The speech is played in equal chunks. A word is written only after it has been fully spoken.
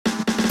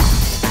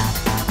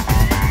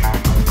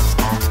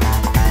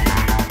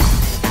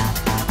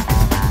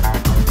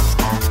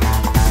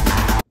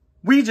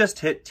We just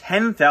hit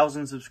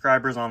 10,000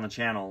 subscribers on the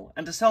channel,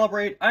 and to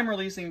celebrate, I'm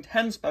releasing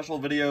 10 special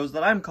videos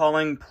that I'm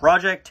calling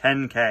Project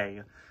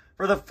 10K.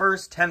 For the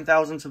first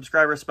 10,000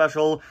 subscriber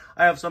special,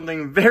 I have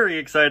something very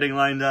exciting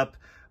lined up,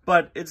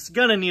 but it's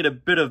gonna need a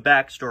bit of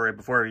backstory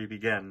before we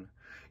begin.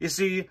 You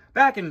see,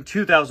 back in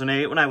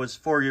 2008, when I was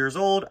 4 years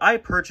old, I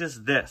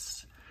purchased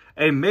this,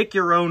 a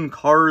make-your-own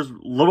Cars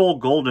Little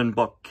Golden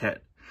Book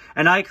kit,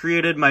 and I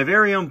created my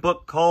very own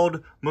book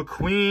called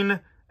McQueen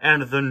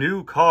and the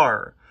New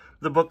Car.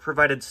 The book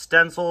provided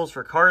stencils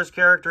for Cars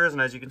characters,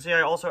 and as you can see,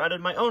 I also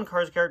added my own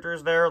Cars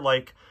characters there,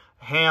 like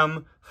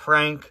Ham,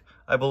 Frank,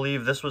 I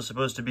believe this was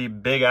supposed to be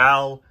Big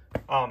Al,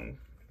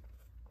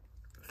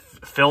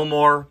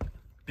 Fillmore,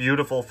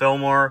 beautiful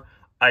Fillmore.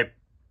 I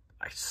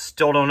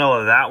still don't know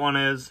what that one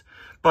is,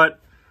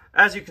 but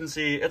as you can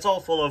see, it's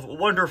all full of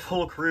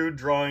wonderful crude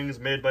drawings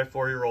made by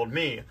 4-year-old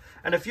me.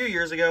 And a few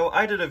years ago,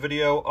 I did a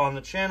video on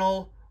the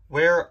channel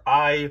where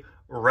I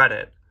read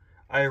it.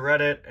 I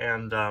read it,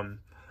 and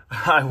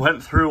I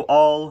went through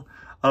all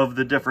of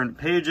the different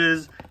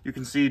pages. You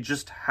can see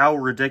just how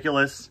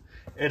ridiculous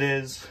it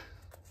is.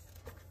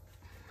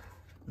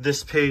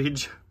 This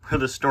page, where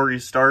the story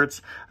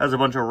starts, has a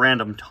bunch of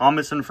random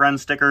Thomas and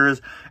Friends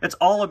stickers. It's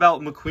all about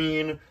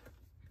McQueen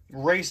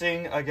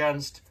racing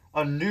against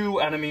a new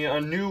enemy, a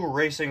new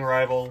racing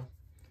rival,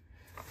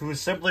 who is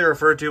simply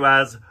referred to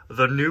as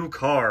the New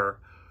Car,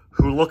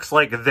 who looks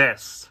like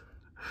this.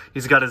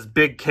 He's got his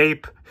big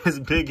cape, his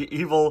big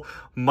evil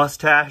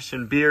mustache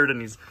and beard,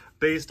 and he's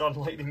based on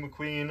Lightning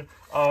McQueen.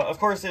 Of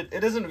course, it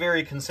isn't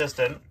very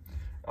consistent.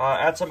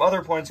 At some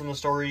other points in the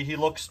story, he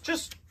looks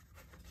just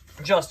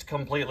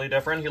completely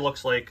different. He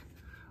looks like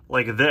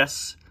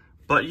this,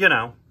 but you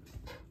know,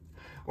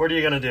 what are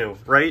you gonna do,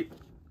 right?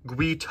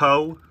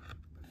 Guito.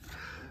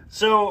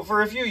 So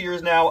for a few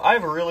years now,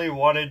 I've really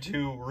wanted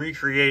to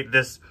recreate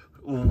this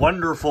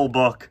wonderful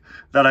book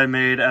that I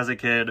made as a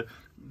kid,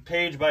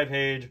 page by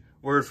page,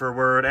 word for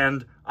word,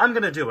 and I'm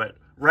gonna do it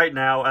right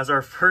now as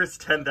our first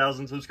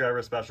 10,000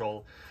 subscriber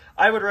special.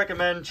 I would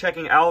recommend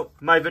checking out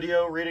my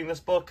video reading this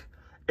book.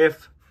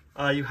 If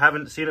you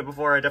haven't seen it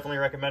before, I definitely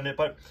recommend it,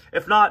 but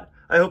if not,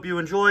 I hope you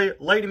enjoy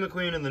Lightning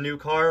McQueen and the New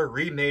Car,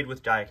 remade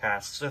with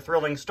die-casts. It's a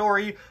thrilling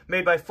story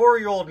made by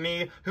 4-year-old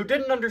me who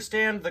didn't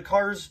understand the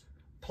Cars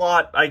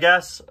plot, I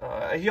guess.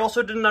 He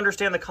also didn't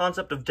understand the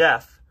concept of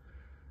death.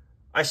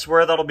 I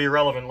swear that'll be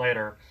relevant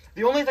later.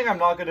 The only thing I'm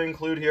not going to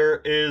include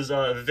here is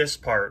this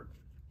part.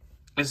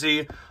 You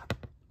see,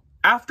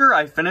 after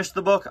I finished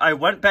the book, I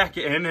went back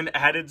in and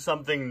added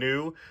something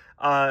new.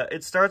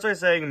 It starts by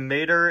saying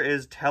Mater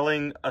is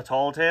telling a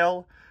tall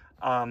tale.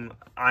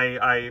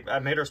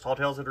 Mater's Tall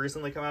Tales had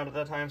recently come out at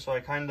that time, so I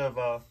kind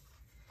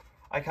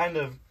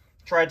of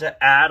tried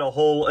to add a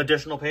whole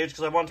additional page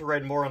because I wanted to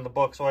write more in the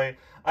book, so I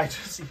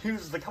just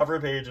used the cover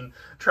page and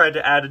tried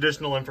to add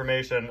additional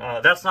information.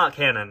 That's not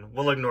canon.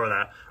 We'll ignore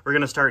that. We're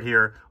going to start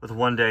here with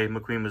one day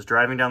McQueen was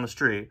driving down the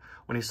street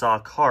when he saw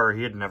a car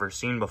he had never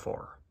seen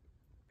before.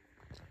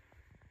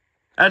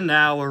 And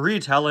now, a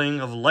retelling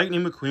of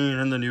Lightning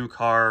McQueen and the New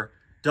Car,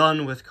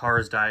 done with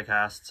Cars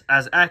diecasts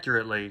as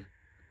accurately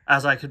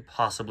as I could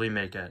possibly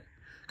make it,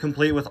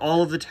 complete with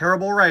all of the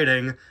terrible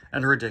writing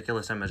and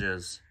ridiculous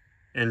images.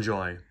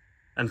 Enjoy,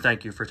 and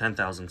thank you for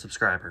 10,000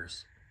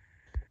 subscribers.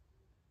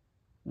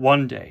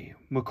 One day,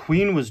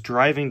 McQueen was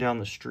driving down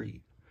the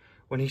street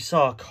when he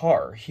saw a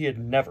car he had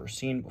never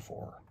seen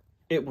before.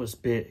 It was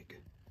big.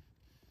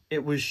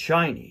 It was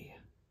shiny.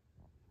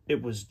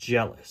 It was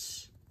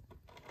jealous.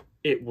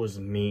 It was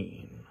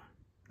mean.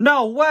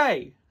 "No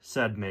way,"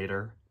 said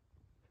Mater.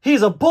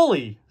 "He's a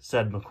bully,"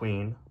 said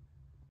McQueen.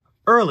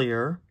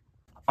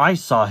 I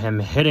saw him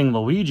hitting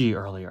Luigi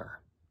earlier,"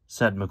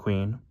 said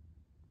McQueen.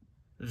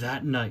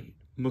 That night,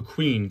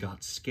 McQueen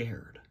got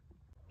scared.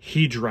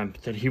 He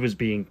dreamt that he was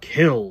being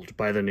killed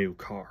by the New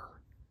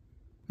Car.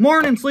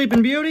 "Morning,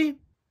 Sleeping Beauty,"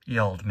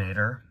 yelled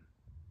Mater.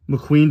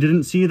 McQueen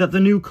didn't see that the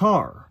New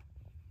Car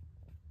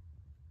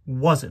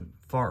wasn't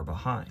far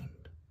behind.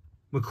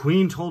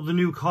 McQueen told the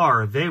New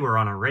Car they were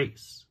on a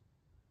race.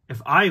 "If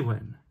I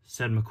win,"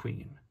 said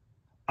McQueen,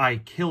 "I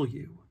kill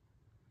you.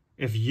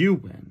 If you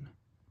win,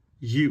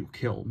 you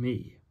kill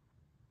me."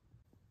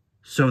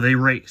 So they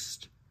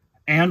raced,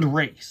 and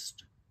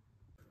raced.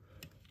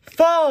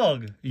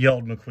 "Fog!"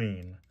 yelled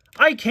McQueen.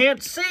 "I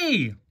can't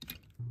see!"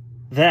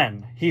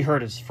 Then he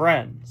heard his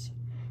friends.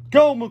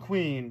 "Go,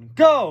 McQueen,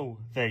 go!"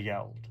 they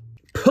yelled.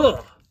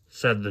 "Puh!"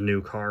 said the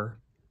New Car.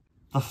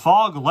 The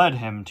fog led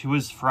him to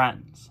his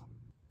friends.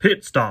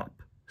 "Pit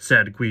stop,"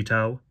 said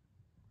Guito.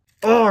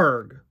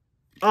 "Arg!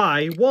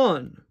 I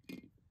won!"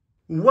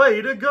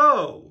 "Way to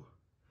go!"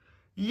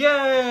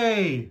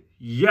 "Yay!"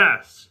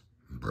 "Yes!"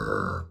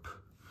 "Burp!"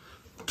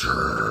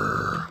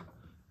 "Trrr!"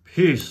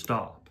 "Pit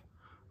stop!"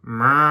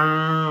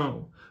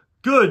 "Meow!"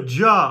 "Good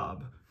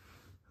job!"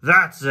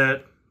 "That's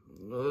it!"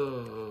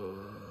 Ugh.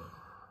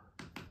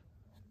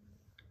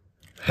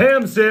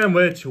 "Ham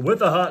sandwich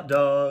with a hot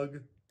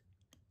dog!"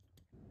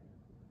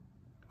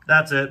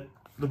 That's it.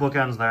 The book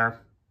ends there.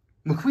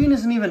 McQueen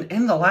isn't even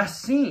in the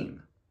last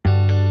scene.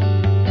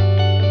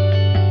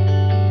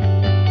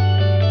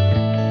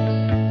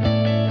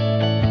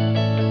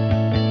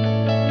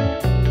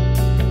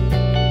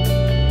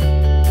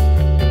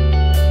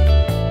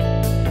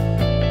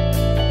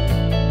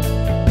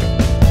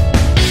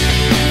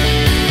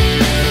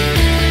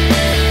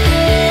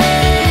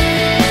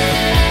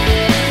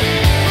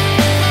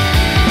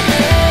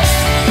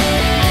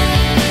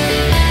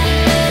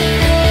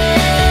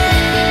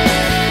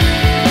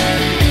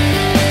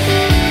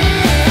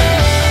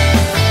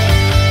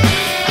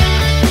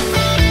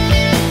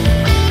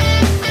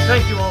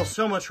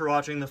 much for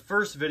watching the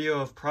first video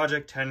of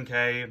Project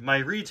 10K, my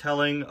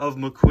retelling of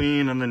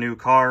McQueen and the New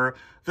Car,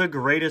 the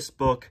greatest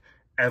book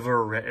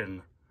ever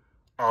written.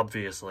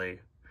 Obviously.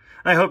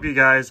 I hope you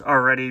guys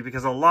are ready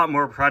because a lot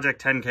more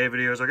Project 10K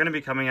videos are going to be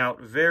coming out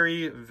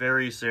very,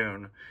 very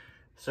soon.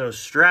 So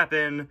strap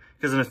in,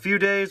 because in a few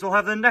days we'll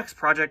have the next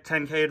Project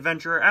 10K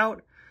adventure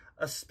out,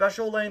 a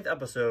special length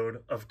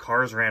episode of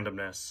Cars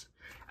Randomness.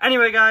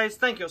 Anyway guys,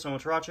 thank you so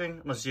much for watching,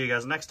 and I'll see you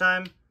guys next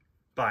time.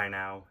 Bye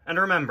now. And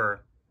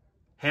remember,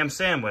 ham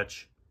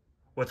sandwich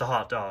with a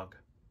hot dog.